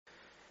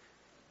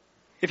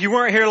If you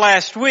weren't here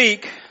last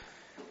week,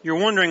 you're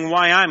wondering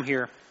why I'm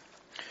here.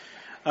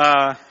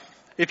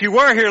 If you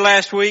were here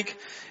last week,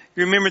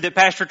 you remember that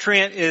Pastor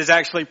Trent is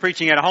actually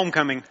preaching at a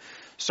homecoming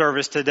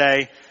service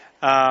today.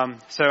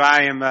 So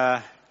I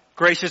am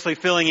graciously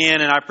filling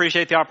in, and I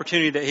appreciate the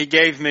opportunity that he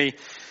gave me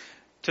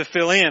to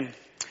fill in.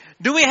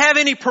 Do we have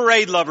any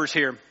parade lovers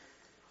here?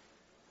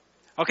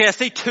 Okay, I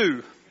see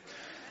two.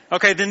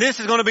 Okay, then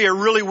this is going to be a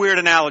really weird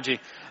analogy.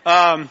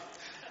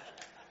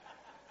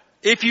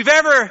 If you've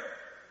ever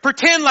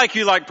pretend like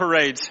you like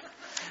parades.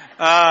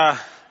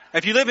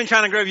 If you live in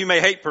China Grove, you may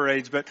hate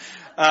parades, but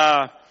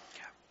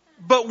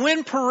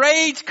when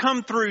parades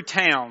come through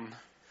town,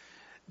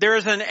 there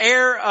is an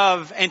air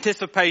of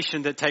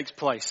anticipation that takes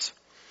place.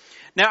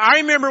 Now,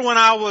 I remember when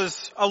I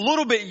was a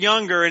little bit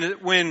younger,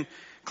 and when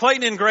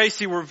Clayton and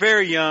Gracie were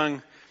very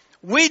young,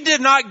 we did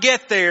not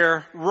get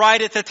there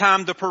right at the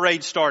time the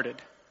parade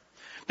started.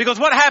 Because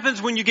what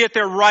happens when you get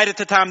there right at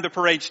the time the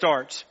parade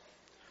starts?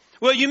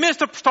 Well, you missed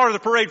the start of the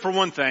parade for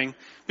one thing,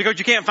 because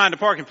you can't find a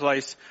parking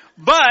place.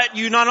 But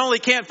you not only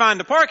can't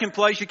find a parking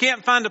place, you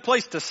can't find a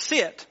place to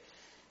sit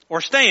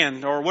or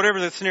stand or whatever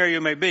the scenario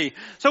may be.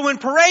 So when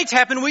parades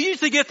happen, we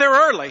usually get there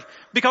early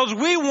because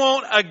we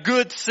want a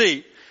good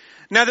seat.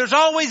 Now there's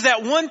always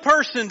that one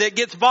person that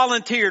gets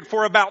volunteered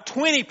for about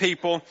 20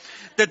 people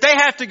that they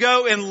have to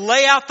go and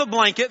lay out the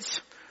blankets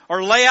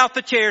or lay out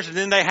the chairs, and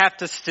then they have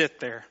to sit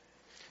there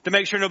to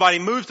make sure nobody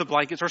moves the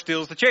blankets or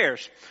steals the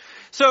chairs.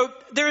 So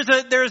there's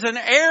an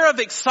air of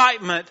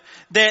excitement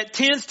that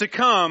tends to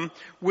come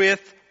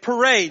with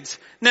parades.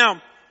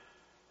 Now,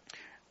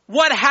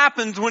 what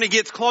happens when it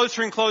gets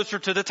closer and closer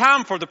to the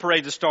time for the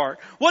parade to start?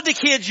 What do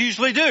kids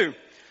usually do?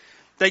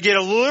 They get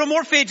a little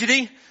more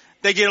fidgety.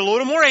 They get a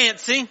little more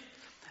antsy.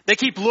 They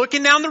keep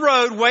looking down the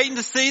road, waiting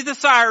to see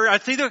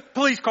the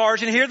police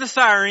cars and hear the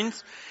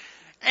sirens.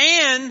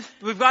 And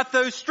we've got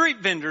those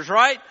street vendors,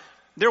 right?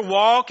 They're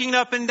walking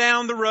up and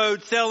down the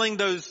road selling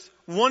those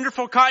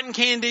wonderful cotton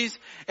candies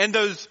and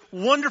those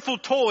wonderful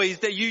toys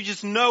that you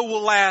just know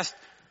will last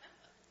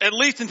at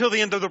least until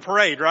the end of the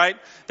parade, right?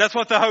 That's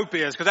what the hope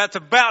is, because that's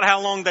about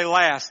how long they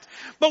last.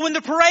 But when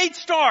the parade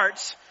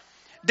starts,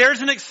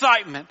 there's an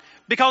excitement,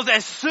 because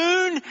as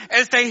soon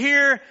as they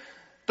hear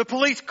the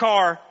police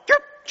car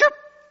chirp, chirp,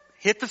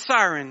 hit the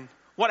siren,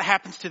 what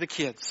happens to the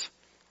kids?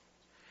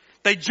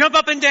 They jump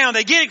up and down,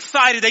 they get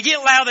excited, they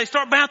get loud, they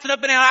start bouncing up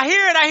and down. I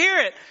hear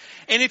it.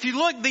 And if you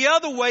look the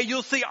other way,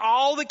 you'll see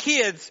all the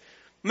kids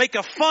make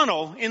a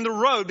funnel in the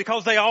road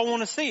because they all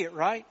want to see it,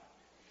 right?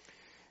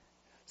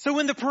 So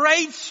when the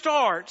parade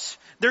starts,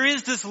 there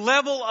is this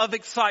level of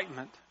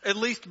excitement, at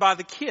least by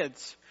the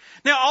kids.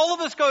 Now, all of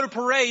us go to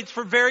parades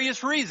for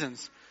various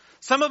reasons.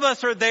 Some of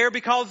us are there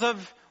because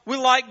we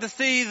like to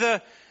see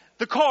the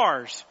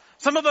cars.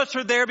 Some of us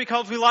are there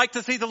because we like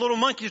to see the little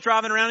monkeys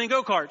driving around in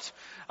go-karts.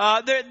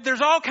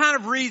 There's all kind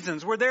of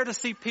reasons. We're there to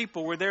see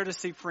people. We're there to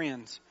see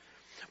friends.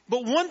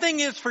 But one thing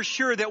is for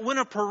sure, that when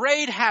a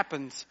parade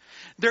happens,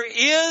 there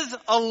is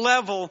a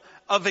level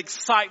of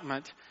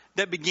excitement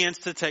that begins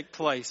to take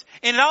place.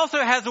 And it also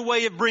has a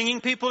way of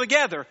bringing people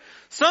together.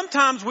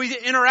 Sometimes we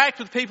interact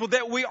with people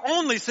that we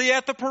only see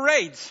at the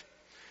parades.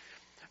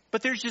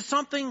 But there's just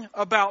something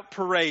about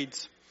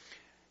parades.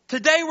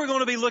 Today we're going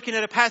to be looking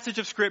at a passage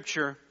of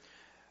Scripture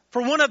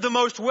for one of the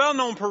most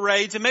well-known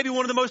parades, and maybe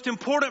one of the most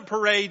important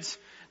parades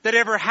that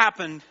ever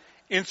happened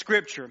in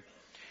Scripture.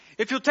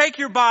 If you'll take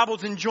your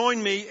Bibles and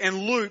join me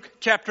in Luke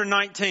chapter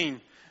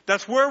 19.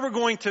 That's where we're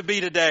going to be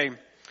today.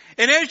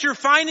 And as you're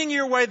finding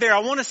your way there, I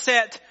want to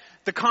set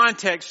the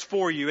context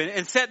for you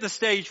and set the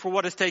stage for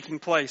what is taking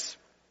place.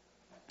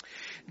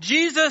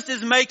 Jesus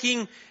is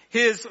making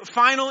his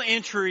final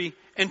entry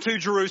into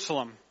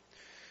Jerusalem.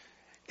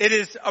 It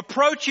is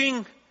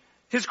approaching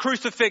his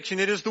crucifixion.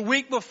 It is the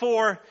week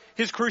before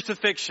his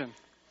crucifixion.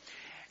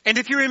 And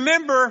if you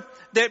remember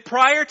that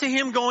prior to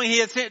him going, he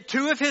had sent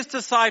two of his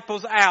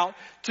disciples out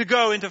to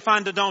go and to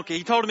find a donkey.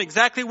 He told them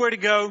exactly where to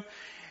go, and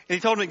he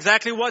told them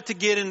exactly what to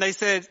get. And they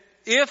said,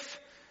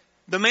 if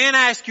the man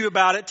asks you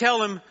about it,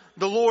 tell him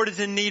the Lord is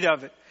in need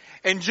of it.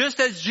 And just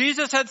as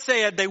Jesus had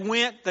said, they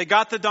went, they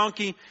got the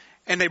donkey,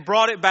 and they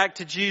brought it back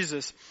to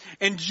Jesus.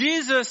 And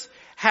Jesus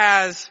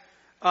has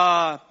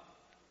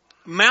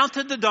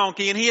mounted the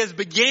donkey, and he has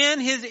began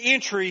his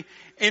entry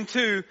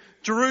into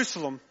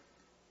Jerusalem.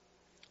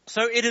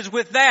 So it is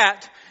with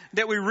that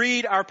we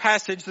read our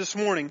passage this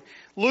morning.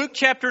 Luke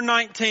chapter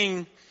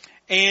 19,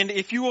 and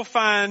if you will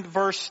find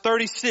verse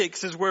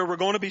 36 is where we're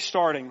going to be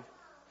starting.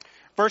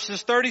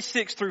 Verses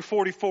 36 through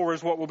 44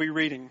 is what we'll be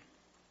reading.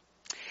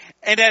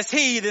 And as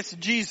he, this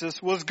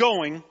Jesus, was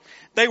going,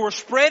 they were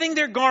spreading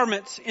their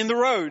garments in the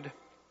road.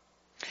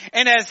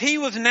 And as he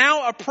was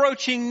now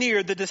approaching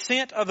near the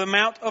descent of the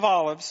Mount of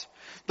Olives,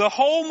 the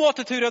whole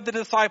multitude of the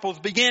disciples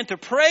began to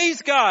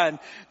praise God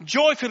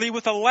joyfully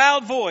with a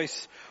loud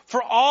voice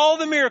for all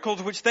the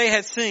miracles which they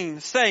had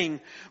seen,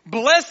 saying,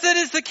 "Blessed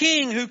is the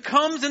King who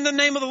comes in the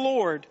name of the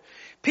Lord,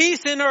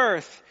 peace in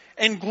earth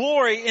and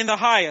glory in the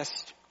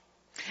highest."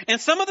 And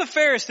some of the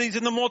Pharisees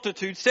in the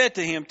multitude said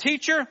to him,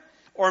 "Teacher,"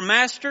 or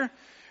 "Master,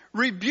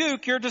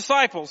 rebuke your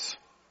disciples."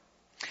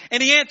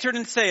 And he answered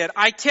and said,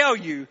 I tell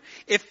you,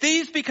 if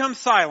these become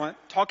silent,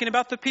 talking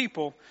about the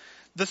people,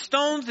 the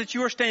stones that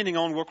you are standing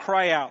on will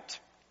cry out.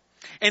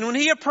 And when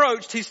he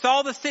approached, he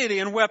saw the city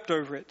and wept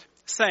over it,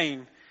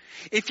 saying,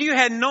 if you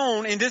had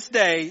known in this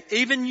day,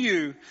 even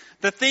you,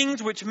 the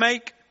things which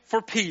make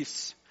for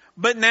peace,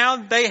 but now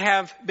they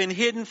have been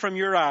hidden from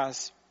your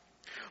eyes.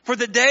 For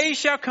the day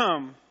shall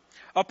come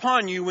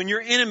upon you when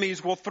your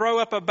enemies will throw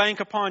up a bank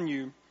upon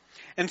you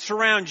and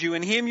surround you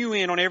and hem you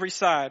in on every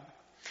side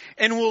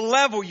and will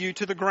level you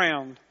to the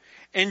ground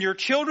and your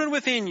children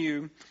within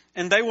you,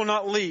 and they will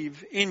not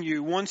leave in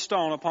you one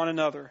stone upon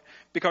another,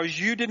 because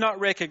you did not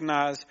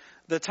recognize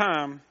the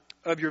time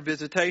of your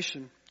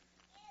visitation.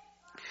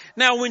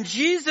 Now, when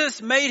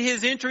Jesus made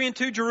his entry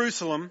into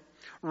Jerusalem,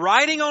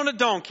 riding on a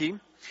donkey,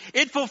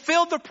 it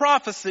fulfilled the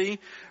prophecy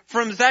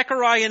from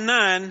Zechariah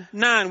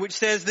 9, which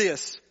says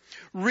this,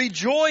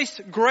 rejoice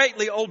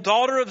greatly, O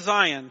daughter of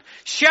Zion.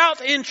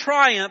 Shout in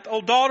triumph,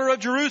 O daughter of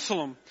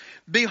Jerusalem.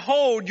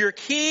 Behold, your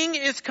king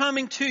is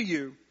coming to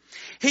you.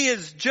 He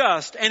is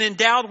just and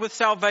endowed with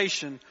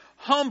salvation,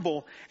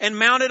 humble and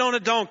mounted on a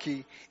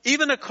donkey,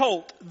 even a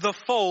colt, the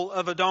foal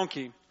of a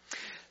donkey.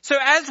 So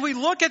as we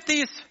look at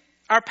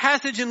our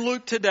passage in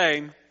Luke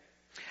today,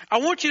 I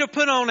want you to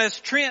put on, as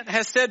Trent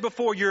has said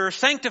before, your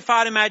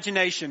sanctified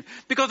imagination,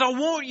 because I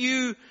want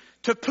you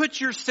to put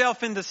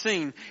yourself in the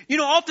scene. You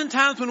know,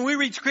 oftentimes when we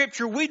read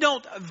scripture, we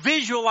don't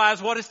visualize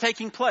what is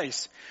taking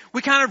place.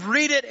 We kind of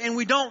read it and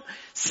we don't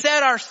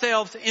set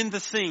ourselves in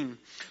the scene.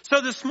 So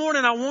this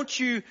morning I want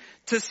you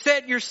to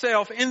set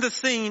yourself in the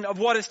scene of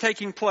what is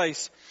taking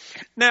place.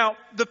 Now,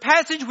 the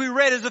passage we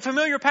read is a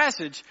familiar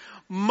passage.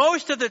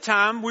 Most of the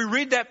time we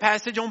read that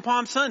passage on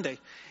Palm Sunday.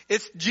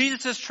 It's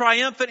Jesus'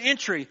 triumphant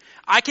entry.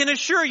 I can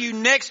assure you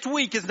next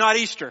week is not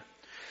Easter.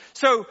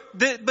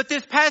 But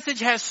this passage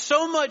has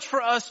so much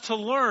for us to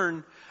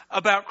learn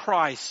about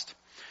Christ.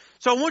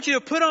 So I want you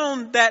to put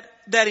on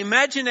that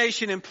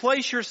imagination and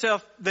place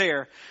yourself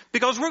there,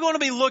 because we're going to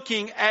be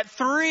looking at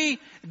three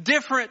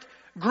different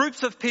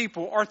groups of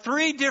people, or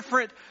three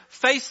different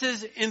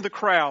faces in the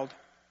crowd.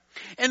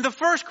 And the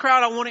first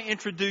crowd I want to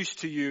introduce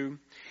to you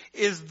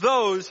is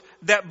those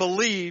that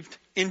believed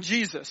in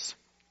Jesus.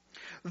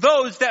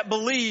 Those that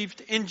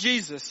believed in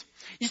Jesus.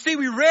 You see,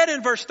 we read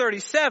in verse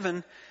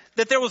 37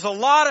 that there was a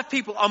lot of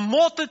people, a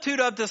multitude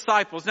of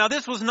disciples. Now,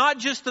 this was not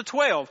just the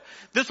 12.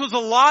 This was a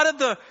lot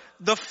of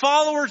the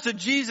followers of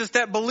Jesus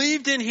that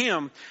believed in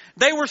him.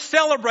 They were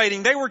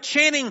celebrating. They were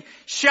chanting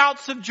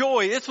shouts of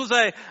joy. This was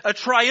a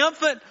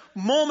triumphant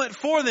moment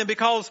for them,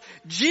 because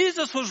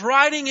Jesus was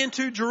riding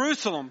into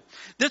Jerusalem.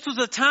 This was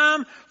a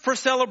time for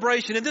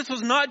celebration. And this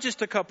was not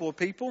just a couple of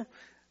people.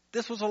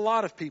 This was a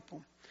lot of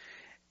people.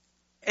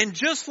 And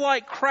just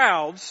like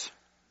crowds,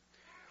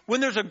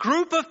 when there's a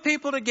group of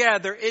people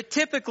together, it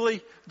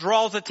typically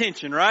draws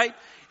attention, right?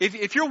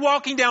 If you're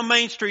walking down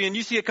Main Street and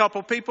you see a couple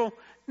of people,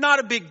 not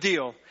a big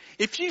deal.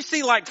 If you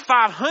see like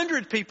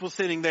 500 people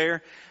sitting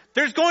there,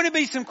 there's going to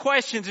be some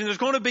questions and there's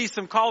going to be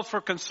some calls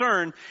for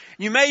concern.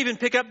 You may even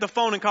pick up the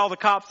phone and call the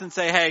cops and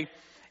say, hey,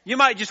 you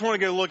might just want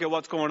to go look at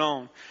what's going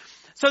on.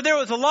 So there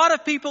was a lot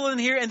of people in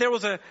here, and there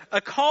was a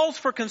calls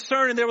for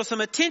concern, and there was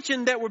some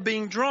attention that were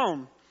being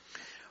drawn.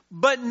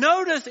 But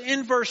notice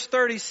in verse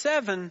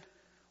 37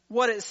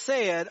 what it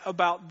said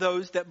about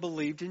those that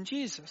believed in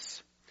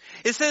Jesus.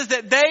 It says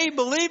that they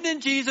believed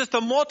in Jesus,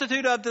 the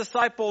multitude of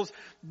disciples,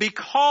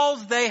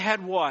 because they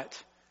had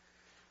what?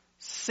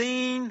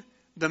 Seen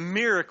the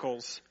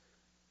miracles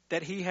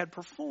that he had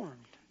performed.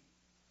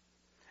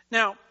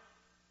 Now,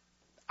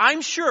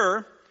 I'm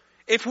sure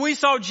if we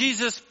saw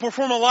Jesus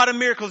perform a lot of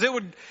miracles, it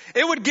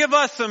would give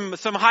us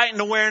some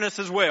heightened awareness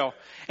as well.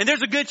 And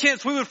there's a good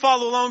chance we would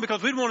follow along,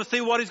 because we'd want to see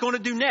what he's going to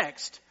do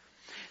next.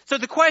 So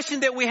the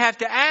question that we have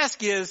to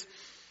ask is,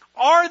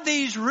 are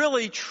these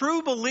really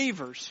true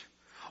believers?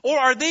 Or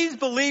are these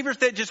believers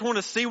that just want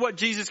to see what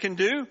Jesus can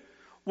do?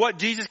 What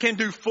Jesus can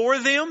do for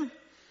them?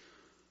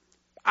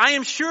 I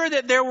am sure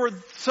that there were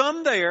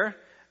some there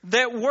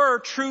that were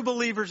true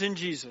believers in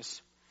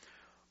Jesus.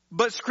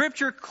 But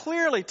Scripture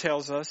clearly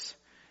tells us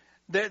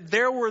that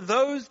there were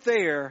those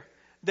there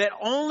that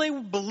only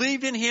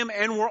believed in him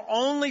and were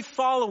only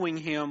following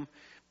him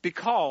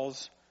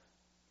because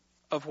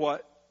of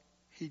what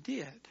he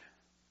did.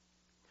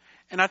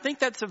 And I think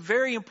that's a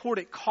very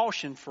important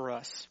caution for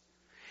us,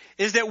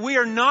 is that we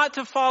are not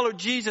to follow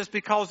Jesus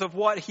because of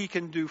what he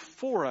can do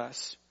for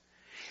us.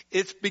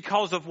 It's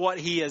because of what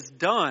he has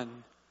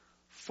done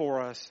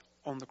for us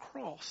on the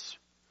cross.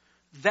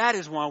 That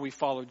is why we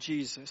follow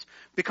Jesus.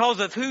 Because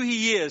of who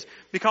he is.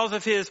 Because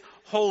of his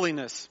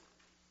holiness.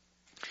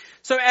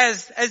 So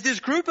as this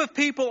group of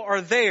people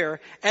are there,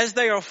 as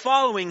they are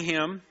following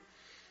him,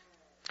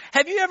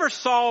 have you ever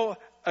saw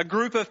a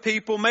group of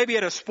people, maybe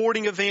at a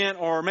sporting event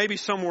or maybe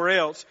somewhere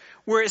else,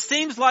 where it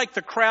seems like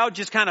the crowd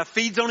just kind of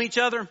feeds on each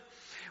other?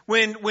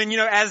 When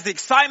as the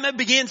excitement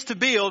begins to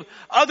build,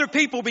 other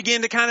people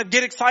begin to kind of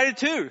get excited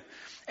too.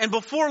 And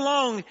before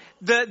long,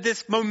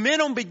 this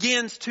momentum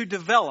begins to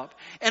develop.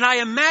 And I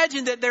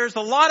imagine that there's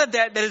a lot of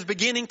that is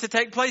beginning to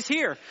take place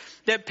here.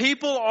 that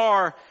people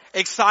are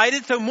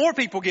excited, so more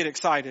people get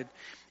excited.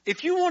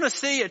 If you want to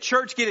see a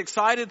church get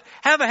excited,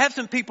 have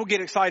some people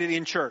get excited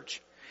in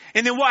church.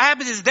 And then what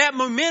happens is that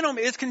momentum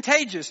is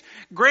contagious.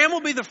 Graham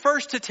will be the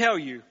first to tell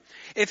you,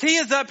 if he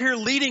is up here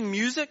leading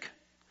music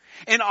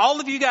and all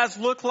of you guys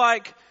look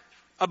like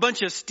a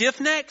bunch of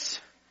stiffnecks,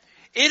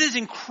 it is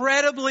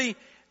incredibly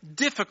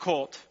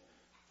difficult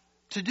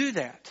to do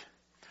that.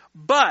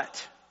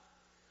 But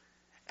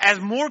as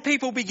more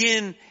people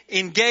begin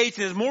engaged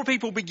and as more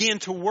people begin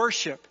to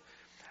worship,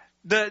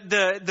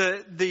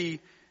 the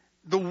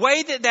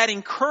way that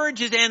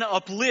encourages and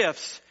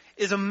uplifts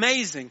is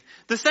amazing.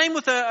 The same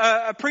with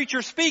a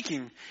preacher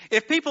speaking.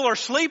 If people are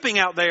sleeping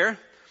out there,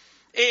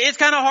 it's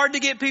kind of hard to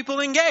get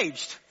people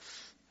engaged.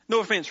 No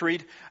offense,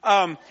 Reed.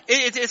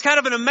 It's kind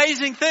of an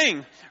amazing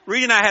thing.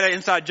 Reed and I had an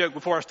inside joke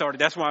before I started.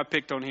 That's why I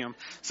picked on him.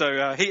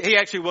 So he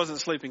actually wasn't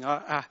sleeping.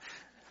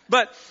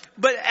 But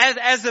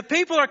as the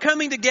people are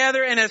coming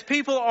together and as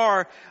people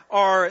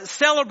are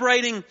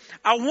celebrating,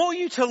 I want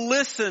you to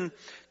listen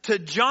to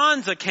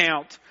John's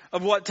account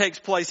of what takes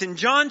place. In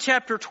John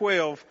chapter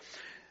 12,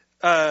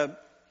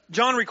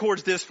 John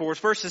records this for us,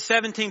 verses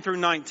 17 through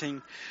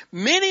 19.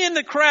 Many in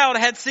the crowd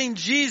had seen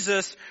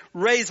Jesus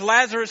raise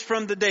Lazarus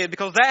from the dead,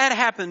 because that had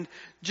happened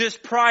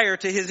just prior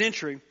to his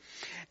entry.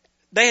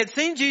 They had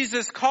seen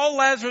Jesus call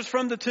Lazarus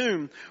from the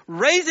tomb,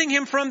 raising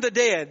him from the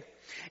dead,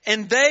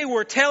 and they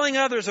were telling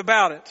others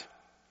about it.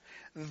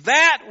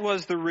 That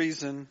was the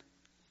reason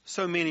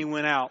so many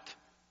went out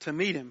to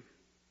meet him,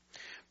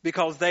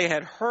 because they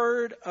had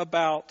heard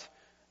about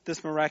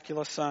this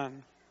miraculous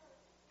sign.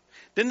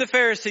 Then the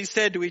Pharisees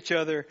said to each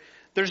other,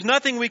 "There's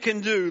nothing we can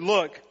do.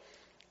 Look,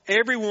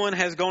 everyone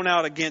has gone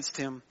out against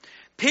him."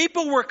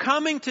 People were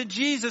coming to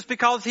Jesus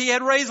because he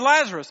had raised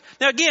Lazarus.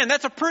 Now again,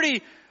 that's a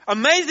pretty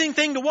amazing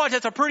thing to watch.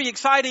 That's a pretty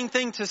exciting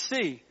thing to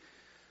see.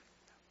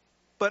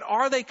 But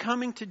are they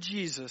coming to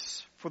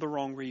Jesus for the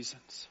wrong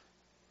reasons?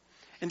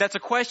 And that's a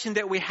question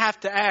that we have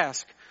to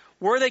ask.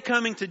 Were they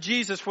coming to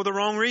Jesus for the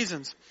wrong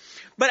reasons?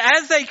 But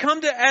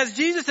as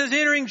Jesus is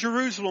entering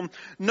Jerusalem,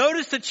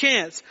 notice the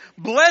chants.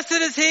 Blessed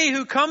is he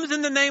who comes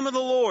in the name of the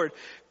Lord.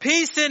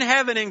 Peace in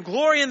heaven and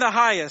glory in the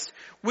highest.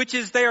 Which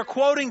is, they are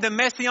quoting the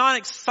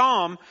Messianic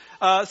Psalm,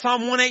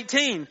 Psalm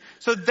 118.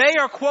 So they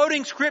are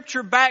quoting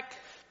scripture back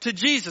to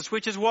Jesus,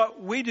 which is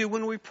what we do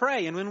when we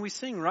pray and when we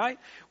sing, right?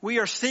 We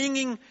are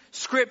singing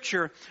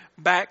scripture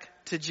back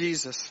to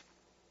Jesus.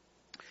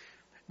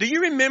 Do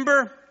you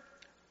remember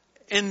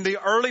in the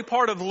early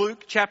part of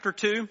Luke chapter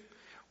 2,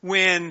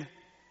 when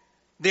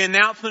the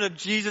announcement of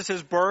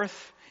Jesus'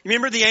 birth, you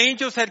remember the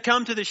angels had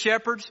come to the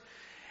shepherds,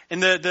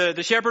 and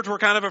the shepherds were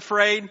kind of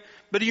afraid.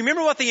 But do you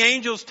remember what the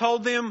angels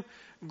told them?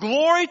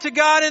 Glory to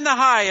God in the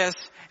highest,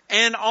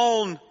 and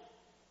on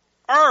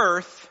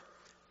earth,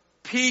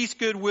 peace,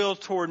 goodwill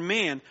toward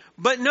men.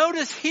 But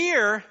notice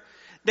here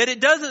that it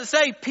doesn't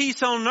say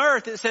peace on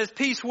earth. It says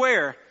peace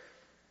where?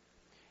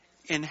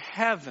 In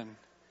heaven.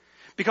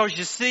 Because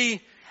you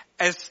see,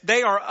 as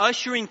they are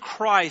ushering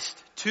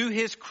Christ to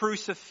his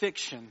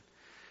crucifixion,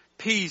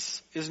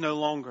 peace is no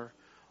longer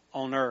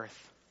on earth.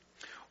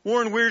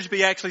 Warren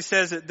Wiersbe actually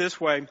says it this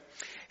way.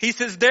 He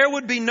says, there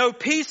would be no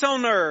peace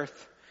on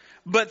earth,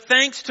 but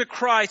thanks to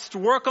Christ's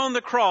work on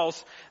the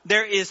cross,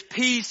 there is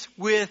peace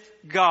with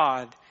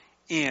God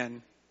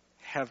in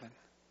heaven.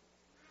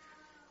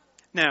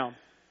 Now,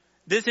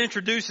 this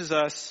introduces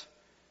us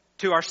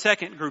to our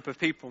second group of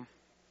people.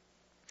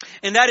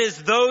 And that is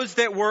those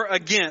that were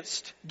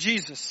against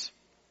Jesus.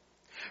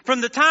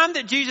 From the time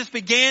that Jesus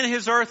began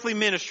his earthly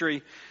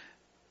ministry,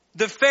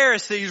 the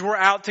Pharisees were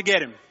out to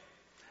get him.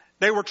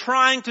 They were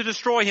trying to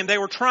destroy him. They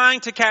were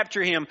trying to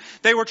capture him.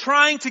 They were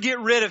trying to get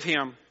rid of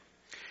him.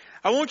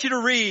 I want you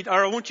to read,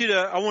 or I want you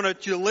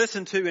to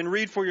listen to and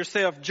read for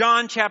yourself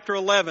John chapter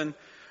 11,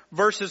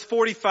 verses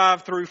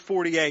 45 through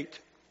 48.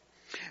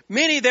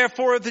 Many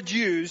therefore of the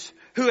Jews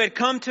who had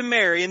come to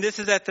Mary, and this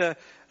is at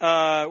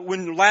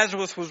when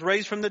Lazarus was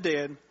raised from the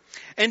dead,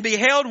 and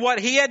beheld what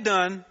he had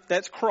done,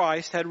 that's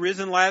Christ, had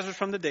risen Lazarus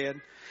from the dead,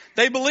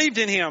 they believed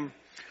in him.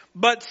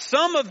 But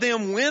some of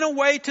them went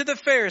away to the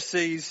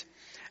Pharisees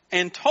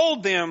and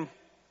told them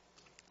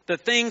the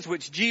things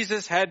which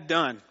Jesus had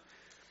done.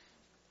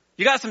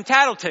 You got some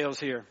tattletales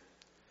here.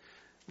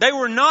 They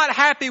were not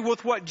happy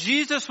with what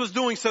Jesus was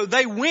doing, so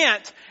they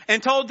went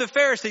and told the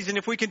Pharisees. And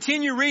if we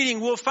continue reading,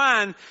 we'll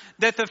find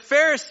that the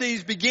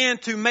Pharisees began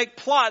to make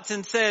plots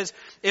and says,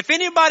 if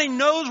anybody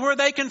knows where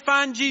they can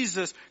find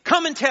Jesus,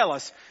 come and tell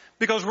us,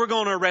 because we're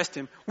going to arrest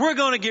him. We're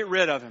going to get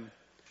rid of him.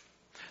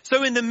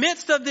 So in the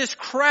midst of this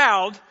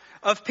crowd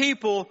of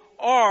people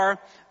are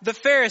the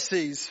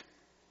Pharisees.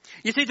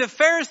 You see, the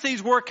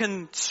Pharisees were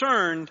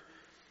concerned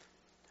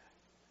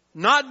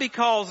not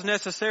because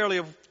necessarily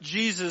of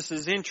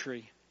Jesus'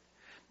 entry,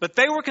 but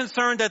they were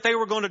concerned that they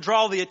were going to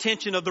draw the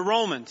attention of the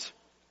Romans.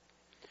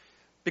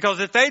 Because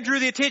if they drew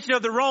the attention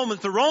of the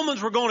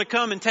Romans were going to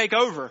come and take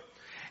over.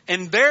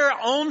 And their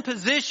own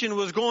position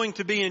was going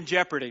to be in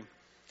jeopardy.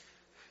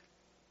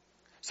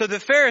 So the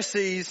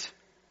Pharisees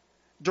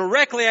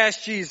directly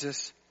asked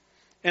Jesus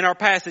in our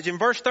passage. In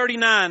verse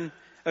 39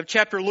 of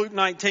chapter Luke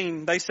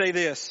 19, they say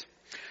this.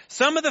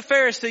 Some of the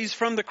Pharisees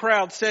from the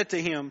crowd said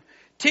to him,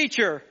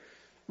 "Teacher,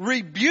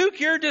 rebuke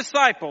your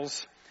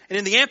disciples." And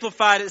in the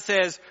Amplified it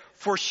says,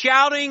 "for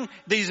shouting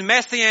these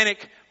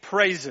messianic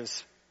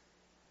praises."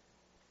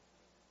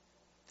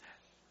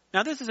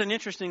 Now this is an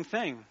interesting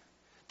thing.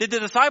 Did the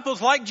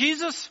disciples like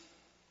Jesus?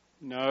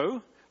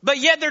 No. But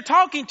yet they're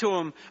talking to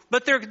him.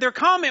 But their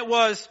comment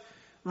was,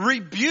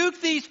 rebuke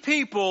these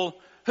people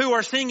who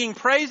are singing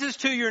praises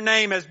to your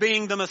name as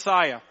being the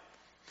Messiah.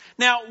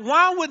 Now,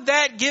 why would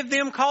that give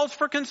them cause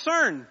for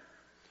concern?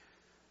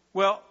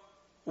 Well,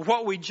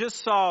 what we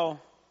just saw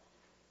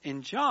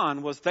in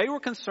John was they were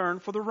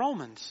concerned for the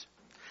Romans.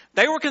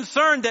 They were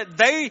concerned that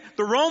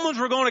the Romans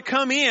were going to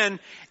come in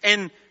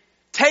and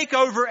take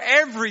over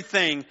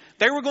everything.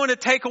 They were going to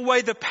take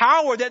away the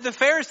power that the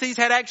Pharisees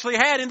had actually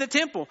had in the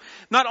temple.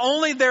 Not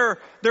only their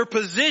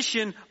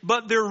position,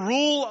 but their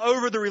rule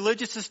over the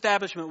religious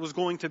establishment was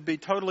going to be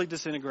totally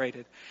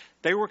disintegrated.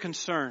 They were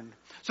concerned.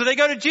 So they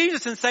go to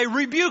Jesus and say,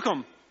 rebuke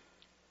them.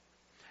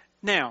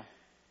 Now,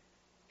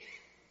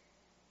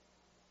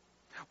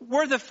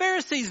 were the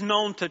Pharisees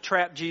known to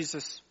trap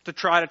Jesus, to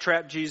try to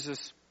trap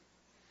Jesus?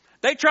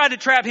 They tried to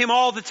trap him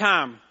all the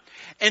time.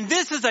 And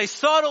this is a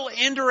subtle,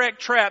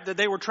 indirect trap that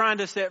they were trying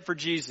to set for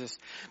Jesus.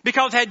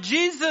 Because had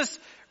Jesus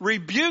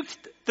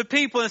rebuked the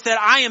people and said,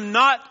 I am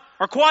not,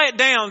 or quiet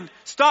down,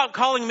 stop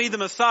calling me the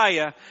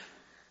Messiah,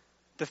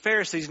 the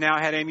Pharisees now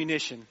had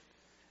ammunition.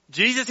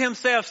 Jesus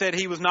himself said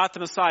he was not the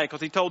Messiah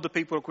because he told the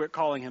people to quit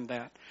calling him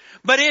that.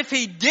 But if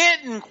he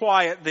didn't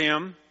quiet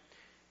them,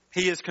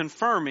 he is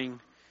confirming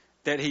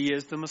that he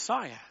is the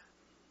Messiah.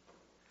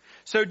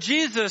 So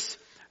Jesus,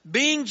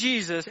 being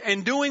Jesus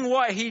and doing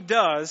what he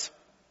does,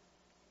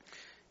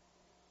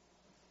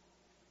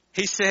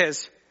 he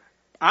says,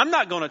 I'm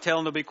not going to tell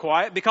them to be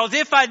quiet, because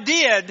if I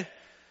did,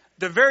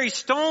 the very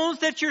stones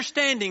that you're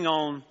standing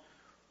on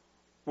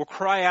will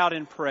cry out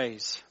in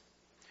praise.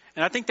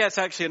 And I think that's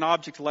actually an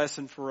object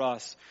lesson for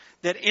us.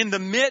 That in the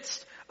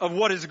midst of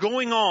what is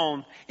going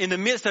on, in the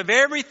midst of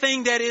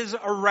everything that is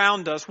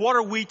around us, what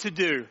are we to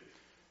do?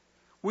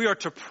 We are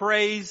to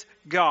praise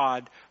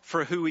God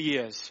for who he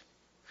is.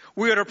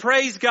 We are to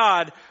praise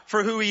God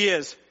for who he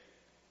is.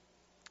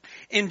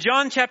 In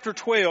John chapter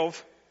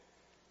 12,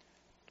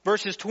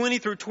 verses 20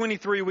 through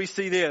 23, we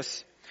see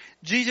this.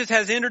 Jesus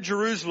has entered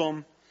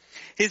Jerusalem.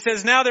 He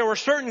says, now there were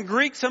certain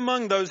Greeks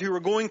among those who were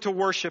going to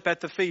worship at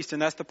the feast,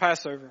 and that's the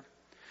Passover.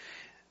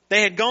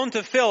 They had gone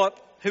to Philip,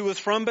 who was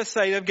from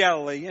Bethsaida of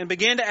Galilee, and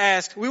began to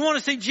ask, we want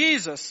to see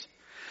Jesus.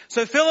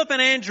 So Philip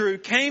and Andrew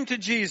came to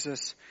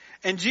Jesus,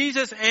 and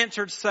Jesus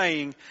answered,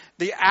 saying,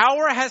 the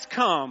hour has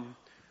come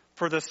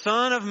for the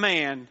Son of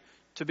Man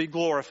to be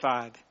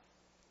glorified.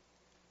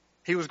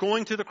 He was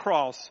going to the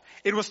cross.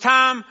 It was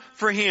time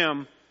for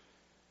him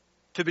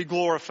to be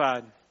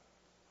glorified.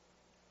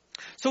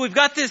 So we've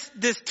got this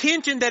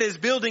tension that is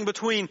building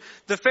between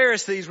the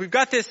Pharisees. We've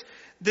got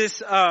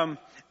this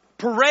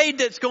parade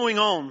that's going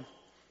on.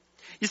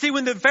 You see,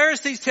 when the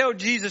Pharisees tell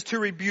Jesus to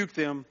rebuke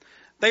them,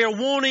 they are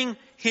wanting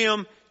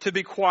him to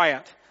be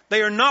quiet.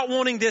 They are not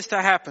wanting this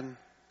to happen.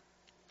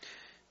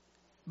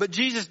 But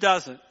Jesus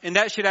doesn't, and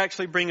that should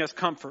actually bring us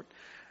comfort.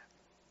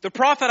 The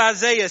prophet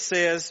Isaiah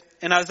says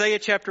in Isaiah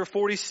chapter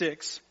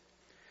 46,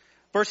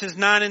 verses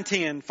 9 and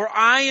 10, for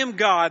I am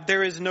God,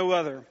 there is no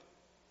other.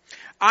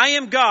 I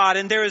am God,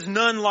 and there is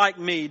none like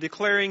me,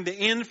 declaring the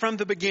end from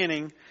the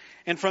beginning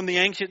and from the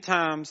ancient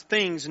times,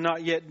 things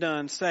not yet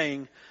done,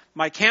 saying,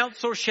 my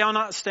counsel shall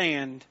not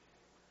stand.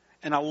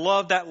 And I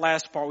love that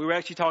last part. We were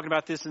actually talking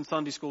about this in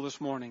Sunday school this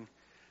morning.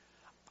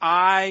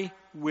 I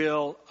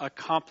will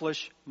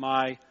accomplish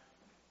my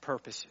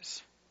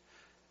purposes.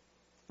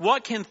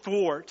 What can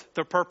thwart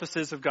the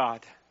purposes of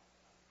God?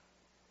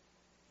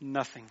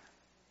 Nothing.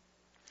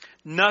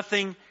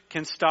 Nothing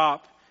can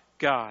stop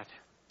God.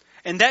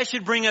 And that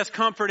should bring us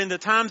comfort in the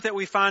times that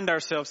we find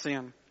ourselves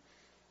in.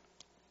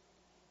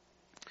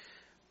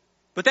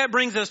 But that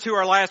brings us to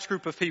our last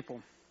group of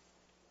people.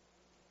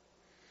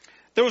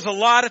 There was a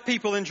lot of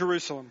people in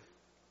Jerusalem.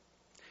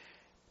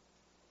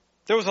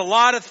 There was a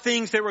lot of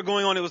things that were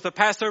going on. It was the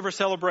Passover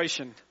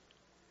celebration.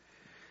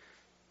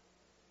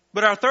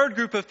 But our third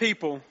group of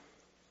people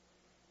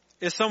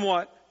is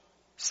somewhat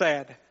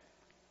sad.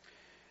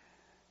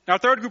 Our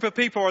third group of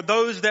people are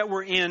those that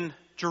were in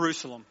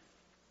Jerusalem.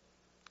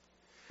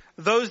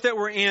 Those that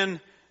were in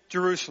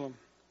Jerusalem.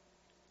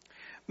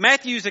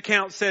 Matthew's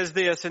account says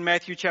this in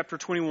Matthew chapter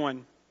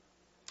 21.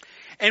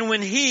 And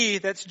when he,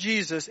 that's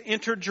Jesus,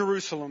 entered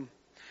Jerusalem,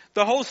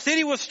 the whole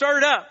city was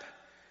stirred up,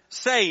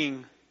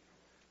 saying,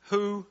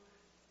 who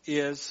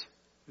is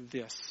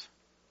this?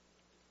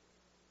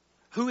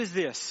 Who is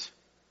this?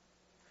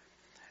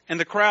 And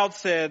the crowd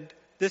said,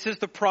 this is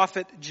the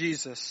prophet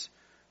Jesus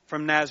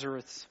from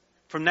Nazareth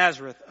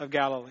of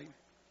Galilee.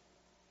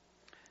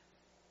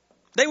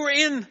 They were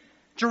in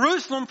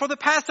Jerusalem for the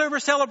Passover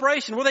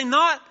celebration. Were they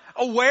not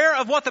aware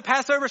of what the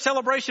Passover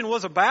celebration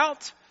was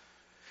about?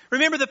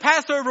 Remember, the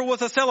Passover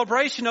was a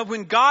celebration of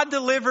when God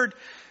delivered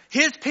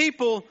his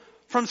people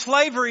from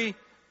slavery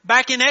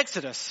back in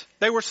Exodus.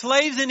 They were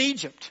slaves in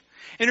Egypt.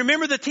 And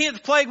remember, the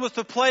 10th plague was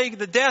the plague,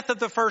 the death of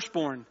the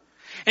firstborn.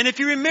 And if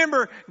you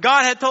remember,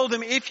 God had told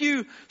them, if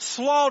you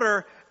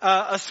slaughter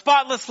a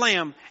spotless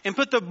lamb and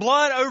put the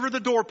blood over the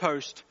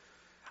doorpost,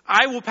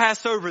 I will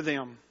pass over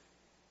them.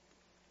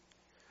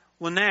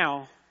 Well,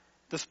 now,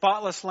 the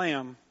spotless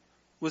lamb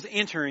was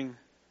entering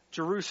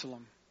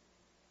Jerusalem.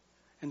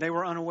 And they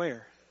were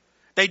unaware.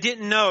 They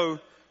didn't know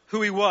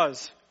who he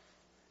was.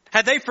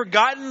 Had they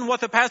forgotten what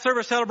the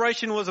Passover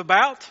celebration was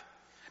about?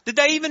 Did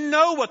they even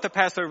know what the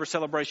Passover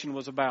celebration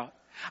was about?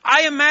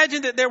 I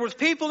imagine that there was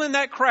people in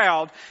that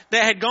crowd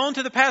that had gone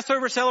to the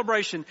Passover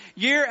celebration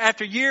year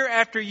after year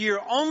after year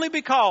only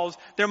because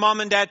their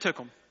mom and dad took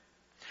them.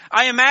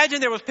 I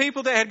imagine there was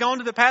people that had gone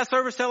to the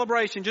Passover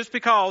celebration just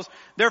because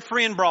their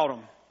friend brought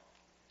them.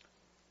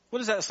 What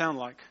does that sound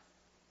like?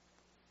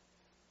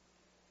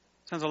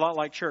 Sounds a lot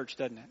like church,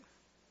 doesn't it?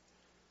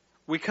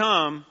 We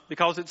come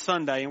because it's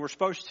Sunday and we're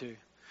supposed to.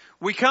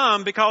 We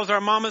come because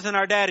our mamas and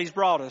our daddies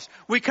brought us.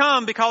 We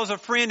come because a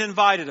friend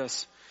invited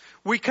us.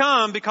 We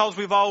come because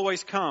we've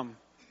always come.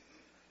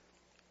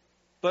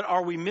 But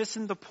are we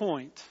missing the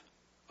point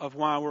of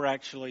why we're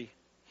actually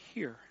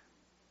here?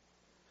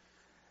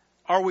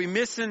 Are we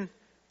missing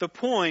the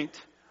point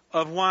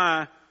of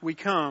why we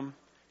come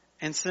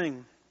and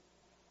sing?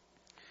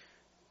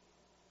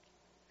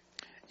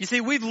 You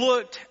see, we've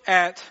looked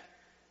at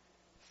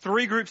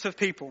 3 groups of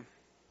people.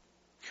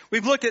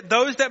 We've looked at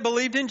those that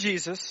believed in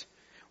Jesus.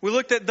 We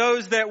looked at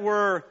those that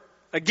were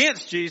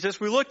against Jesus.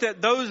 We looked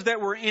at those that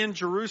were in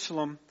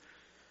Jerusalem.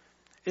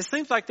 It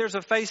seems like there's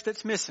a face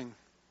that's missing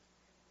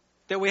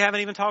that we haven't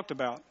even talked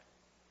about.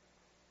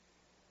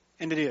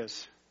 And it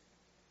is.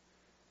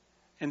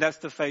 And that's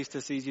the face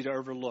that's easy to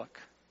overlook.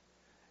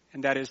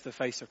 And that is the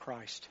face of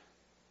Christ.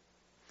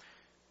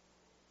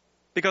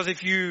 Because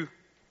if you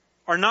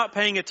are not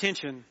paying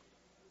attention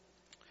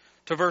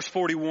to verse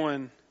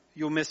 41,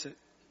 you'll miss it.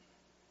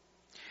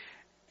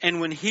 And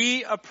when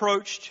he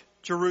approached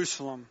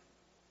Jerusalem,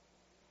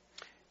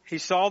 he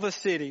saw the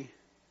city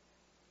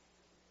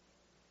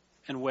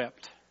and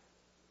wept.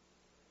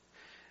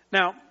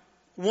 Now,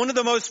 one of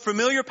the most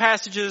familiar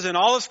passages in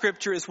all of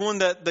Scripture is one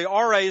that the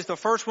RAs, the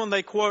first one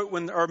they quote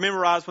or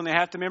memorize when they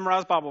have to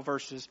memorize Bible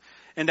verses.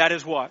 And that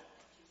is what?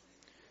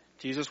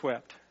 Jesus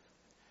wept.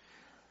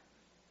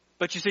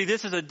 But you see,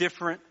 this is a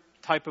different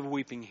type of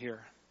weeping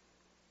here.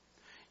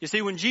 You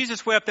see, when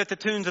Jesus wept at the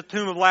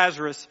tomb of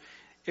Lazarus,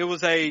 it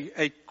was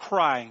a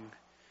crying.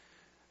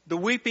 The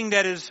weeping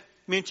that is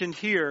mentioned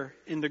here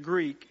in the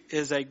Greek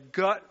is a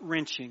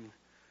gut-wrenching,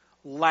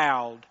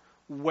 loud,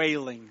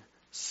 wailing,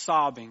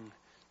 sobbing,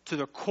 to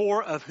the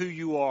core of who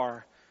you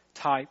are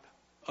type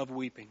of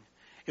weeping.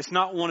 It's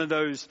not one of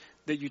those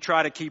that you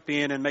try to keep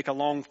in and make a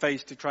long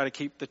face to try to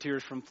keep the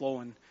tears from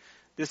flowing.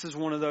 This is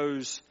one of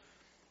those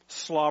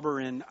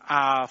slobbering,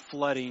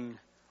 eye-flooding,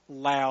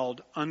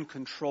 loud,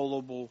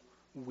 uncontrollable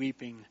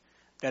weeping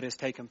that has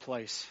taken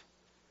place.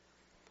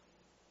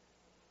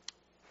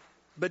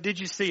 But did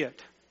you see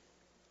it?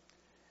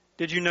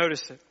 Did you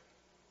notice it?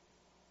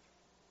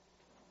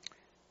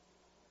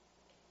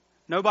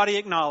 Nobody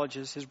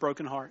acknowledges his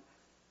broken heart.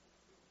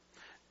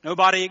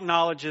 Nobody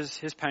acknowledges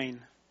his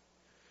pain.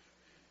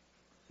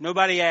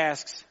 Nobody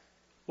asks,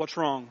 what's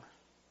wrong?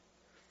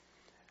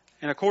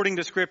 And according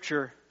to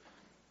Scripture,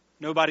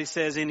 nobody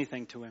says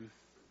anything to him.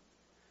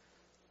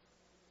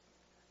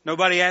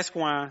 Nobody asks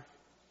why.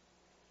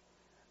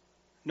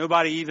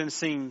 Nobody even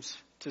seems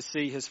to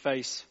see his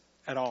face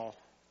at all.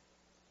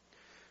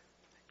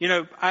 You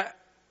know,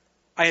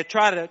 I had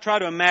tried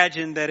to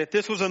imagine that if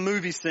this was a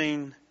movie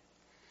scene,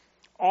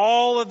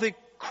 all of the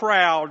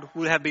crowd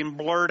would have been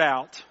blurred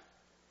out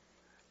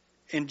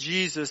and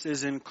Jesus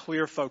is in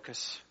clear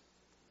focus.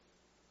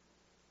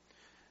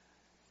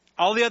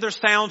 All the other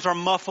sounds are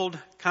muffled,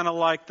 kind of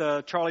like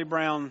the Charlie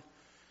Brown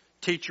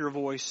teacher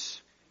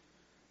voice.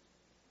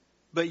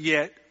 But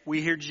yet,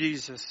 we hear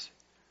Jesus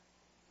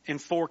in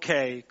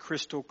 4K,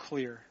 crystal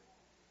clear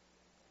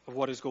of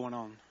what is going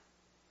on.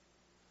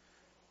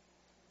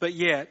 But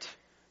yet,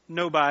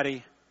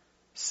 nobody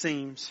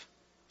seems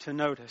to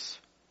notice.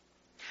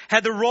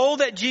 Had the role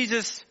that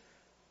Jesus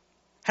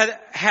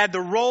had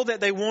the role that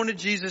they wanted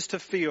Jesus to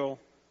fill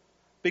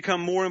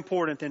become more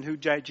important than who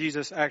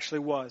Jesus actually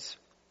was.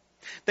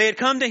 They had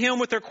come to him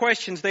with their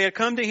questions. They had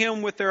come to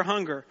him with their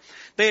hunger.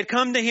 They had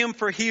come to him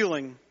for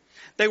healing.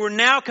 They were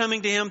now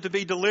coming to him to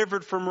be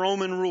delivered from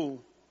Roman rule.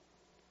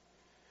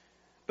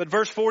 But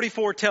verse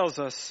 44 tells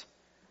us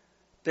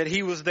that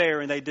he was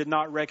there and they did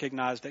not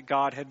recognize that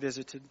God had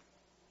visited.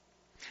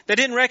 They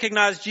didn't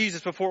recognize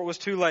Jesus before it was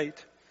too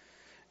late.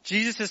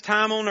 Jesus'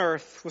 time on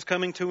earth was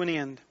coming to an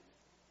end.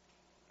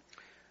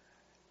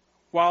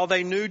 While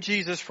they knew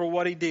Jesus for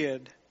what he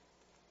did,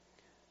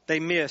 they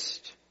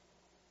missed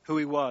who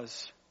he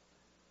was.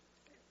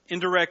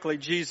 Indirectly,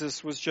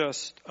 Jesus was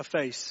just a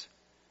face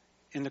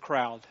in the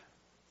crowd.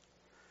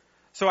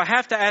 So I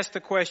have to ask the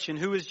question,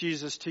 who is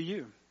Jesus to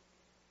you?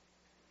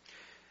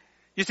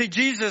 You see,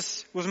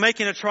 Jesus was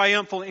making a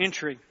triumphal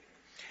entry.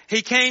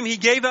 He came, he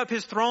gave up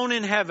his throne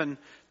in heaven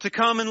to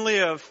come and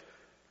live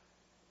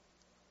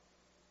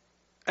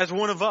as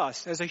one of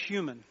us, as a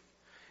human.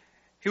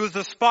 He was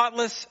the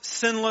spotless,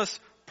 sinless,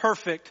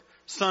 perfect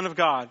Son of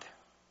God.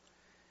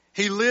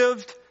 He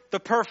lived the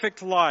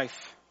perfect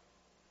life.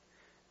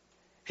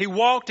 He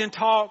walked and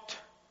talked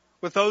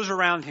with those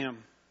around him.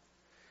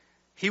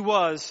 He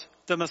was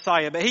the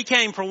Messiah. But he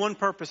came for one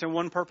purpose and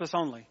one purpose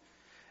only.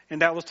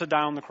 And that was to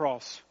die on the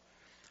cross.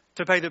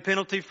 To pay the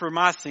penalty for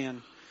my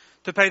sin.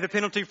 To pay the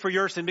penalty for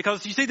your sin.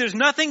 Because you see, there's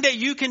nothing that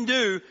you can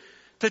do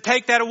to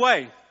take that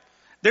away.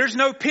 There's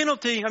no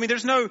penalty.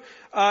 There's no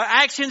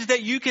actions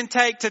that you can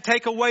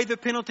take away the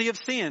penalty of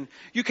sin.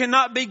 You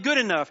cannot be good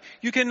enough.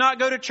 You cannot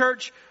go to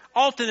church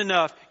often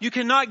enough. You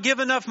cannot give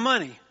enough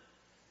money.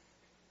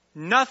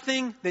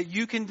 Nothing that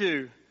you can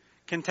do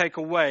can take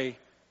away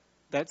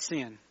that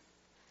sin.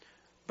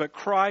 But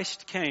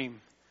Christ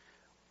came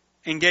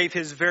and gave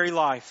His very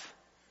life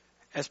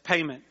as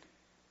payment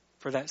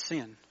for that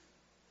sin.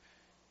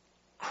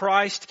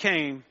 Christ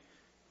came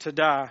to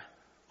die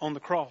on the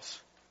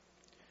cross.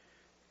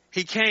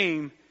 He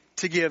came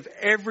to give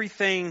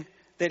everything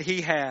that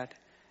He had,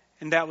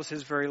 and that was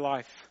His very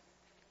life.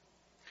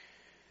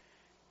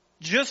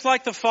 Just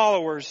like the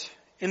followers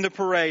in the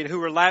parade who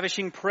were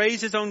lavishing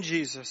praises on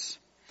Jesus,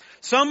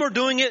 some were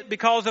doing it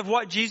because of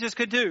what Jesus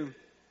could do.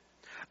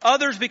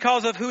 Others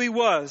because of who He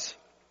was.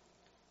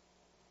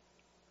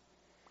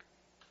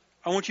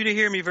 I want you to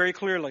hear me very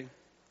clearly.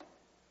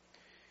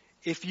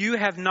 If you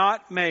have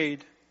not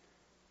made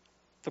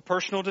the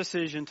personal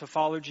decision to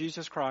follow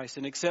Jesus Christ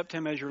and accept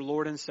Him as your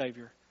Lord and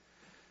Savior,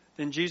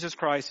 then Jesus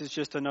Christ is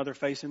just another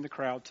face in the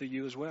crowd to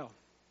you as well.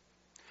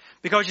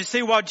 Because you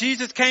see, while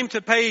Jesus came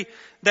to pay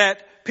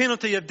that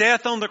penalty of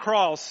death on the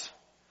cross,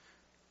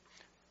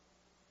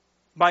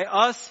 by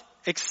us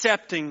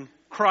accepting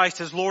Christ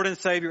as Lord and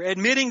Savior,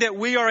 admitting that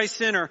we are a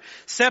sinner,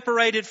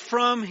 separated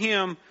from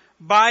Him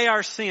by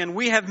our sin,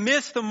 we have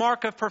missed the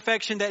mark of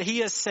perfection that He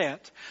has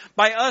set.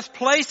 By us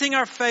placing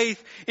our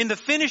faith in the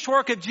finished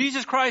work of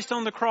Jesus Christ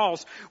on the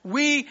cross,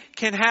 we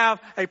can have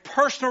a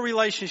personal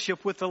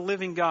relationship with the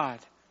living God.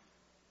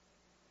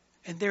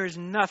 And there is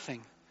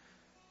nothing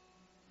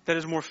that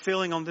is more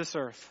filling on this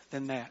earth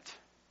than that.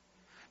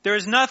 There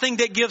is nothing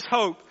that gives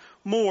hope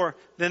more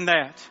than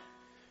that.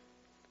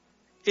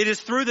 It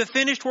is through the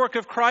finished work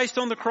of Christ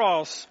on the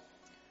cross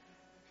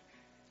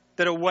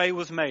that a way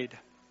was made.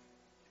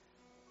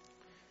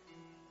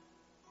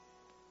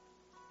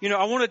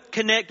 I want to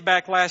connect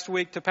back last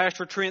week to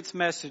Pastor Trent's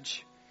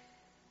message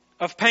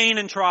of pain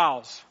and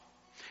trials.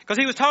 Because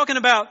he was talking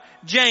about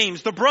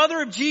James, the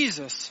brother of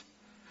Jesus,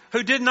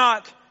 who did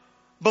not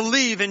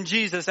believe in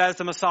Jesus as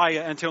the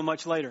Messiah until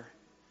much later.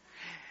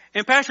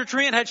 And Pastor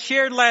Trent had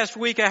shared last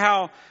week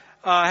how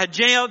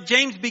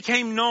James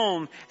became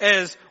known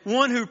as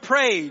one who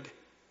prayed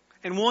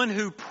and one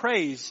who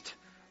praised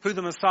who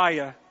the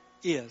Messiah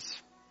is.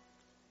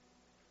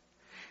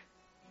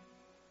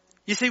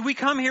 You see, we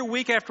come here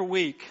week after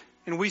week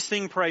and we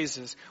sing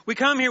praises. We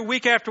come here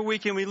week after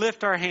week and we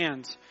lift our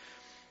hands.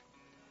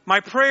 My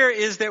prayer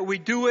is that we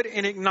do it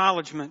in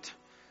acknowledgement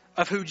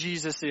of who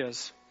Jesus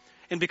is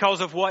and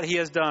because of what He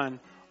has done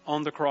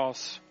on the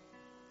cross.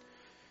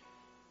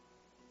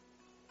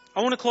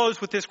 I want to close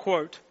with this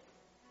quote.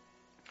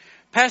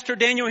 Pastor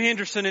Daniel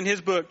Henderson in his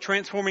book,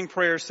 Transforming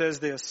Prayer, says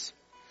this: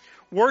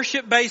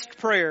 worship-based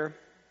prayer,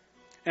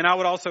 and I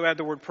would also add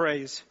the word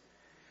praise,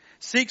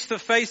 seeks the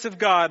face of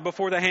God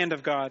before the hand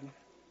of God.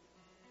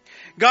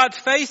 God's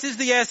face is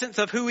the essence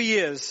of who He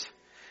is.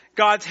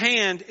 God's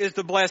hand is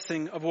the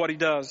blessing of what He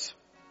does.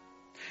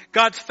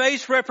 God's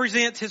face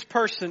represents His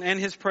person and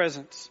His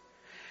presence.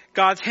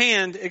 God's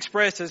hand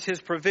expresses His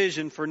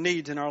provision for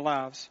needs in our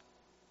lives.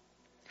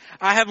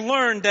 I have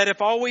learned that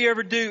if all we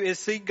ever do is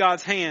seek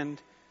God's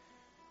hand,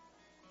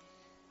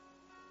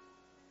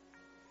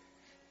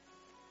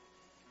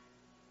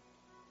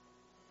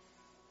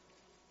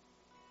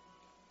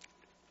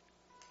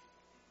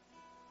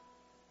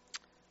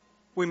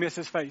 we miss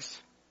His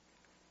face.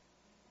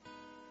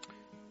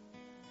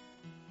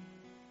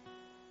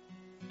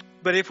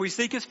 But if we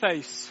seek His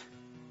face,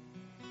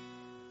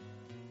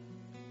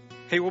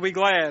 He will be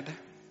glad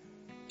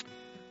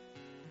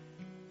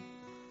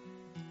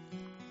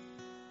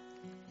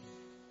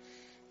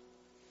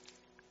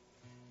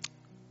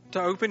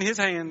to open His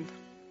hand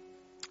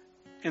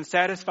and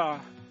satisfy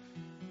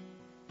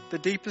the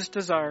deepest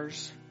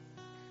desires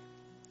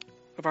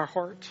of our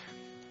heart.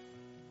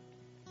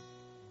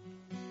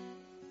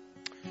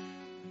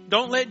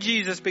 Don't let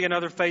Jesus be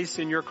another face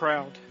in your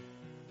crowd.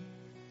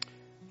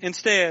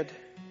 Instead,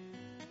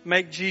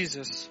 make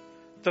Jesus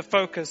the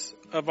focus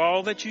of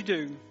all that you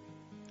do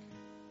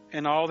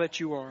and all that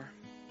you are.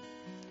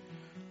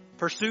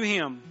 Pursue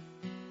Him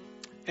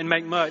and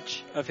make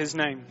much of His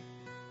name.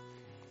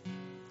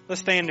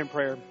 Let's stand in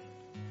prayer.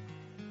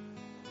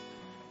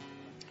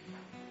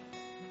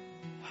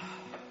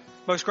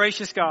 Most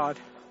gracious God,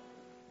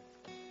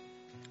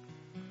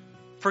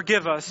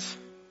 forgive us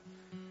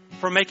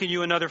for making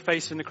You another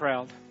face in the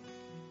crowd.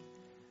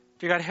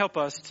 Dear God, help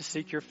us to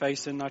seek Your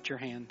face and not Your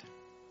hand.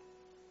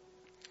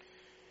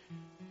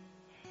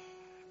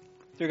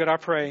 Dear God, I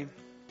pray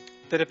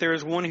that if there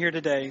is one here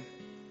today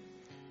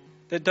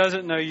that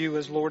doesn't know you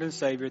as Lord and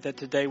Savior, that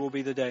today will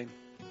be the day.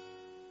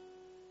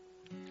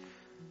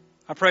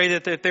 I pray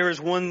that if there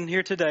is one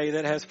here today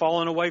that has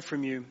fallen away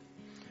from you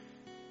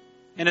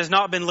and has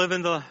not been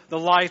living the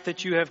life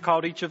that you have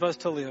called each of us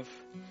to live,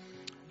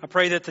 I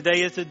pray that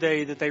today is the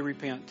day that they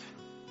repent.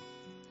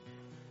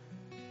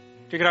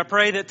 Dear God, I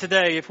pray that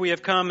today, if we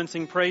have come and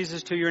sing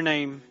praises to your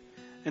name,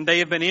 and they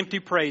have been empty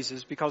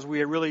praises because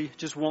we really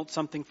just want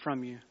something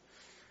from you,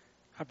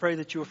 I pray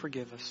that you will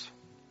forgive us.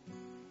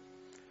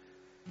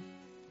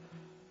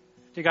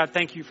 Dear God,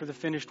 thank you for the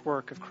finished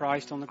work of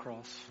Christ on the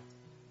cross.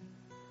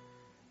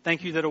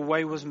 Thank you that a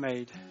way was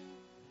made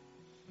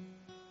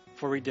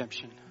for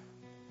redemption.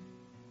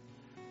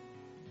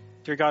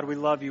 Dear God, we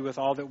love you with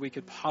all that we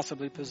could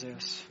possibly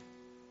possess.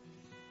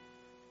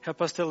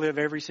 Help us to live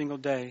every single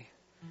day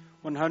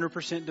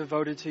 100%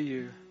 devoted to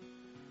you,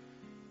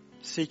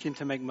 seeking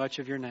to make much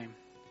of your name.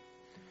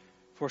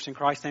 For us in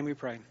Christ's name we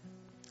pray.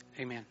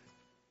 Amen.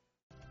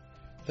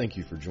 Thank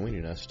you for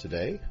joining us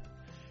today.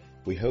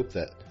 We hope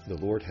that the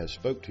Lord has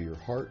spoke to your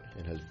heart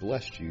and has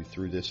blessed you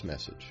through this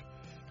message.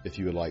 If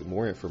you would like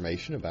more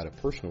information about a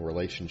personal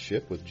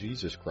relationship with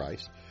Jesus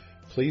Christ,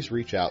 please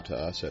reach out to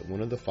us at one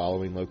of the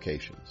following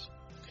locations.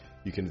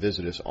 You can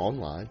visit us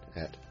online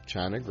at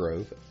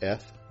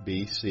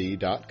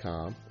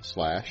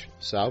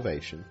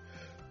ChinaGroveFBC.com/salvation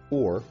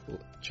or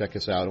check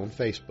us out on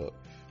Facebook,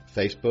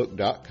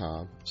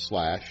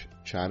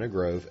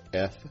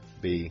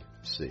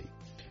 Facebook.com/ChinaGroveFBC.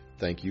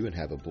 Thank you and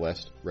have a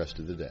blessed rest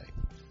of the day.